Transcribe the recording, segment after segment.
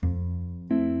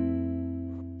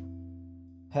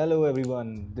Hello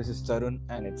everyone, this is Tarun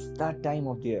and it's that time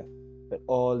of the year where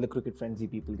all the cricket frenzy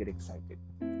people get excited,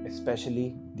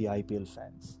 especially the IPL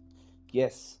fans.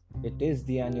 Yes, it is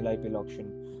the annual IPL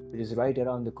auction which is right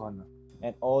around the corner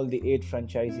and all the 8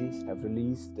 franchises have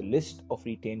released the list of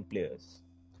retained players.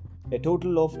 A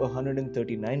total of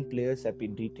 139 players have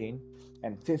been retained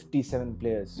and 57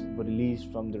 players were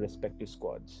released from the respective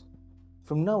squads.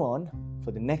 From now on,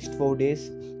 for the next 4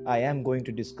 days, I am going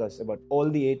to discuss about all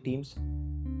the 8 teams,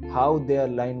 how they are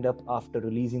lined up after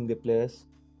releasing the players,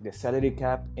 their salary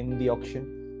cap in the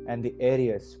auction, and the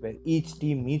areas where each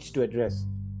team needs to address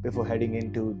before heading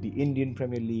into the Indian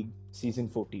Premier League Season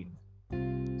 14.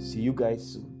 See you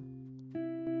guys soon.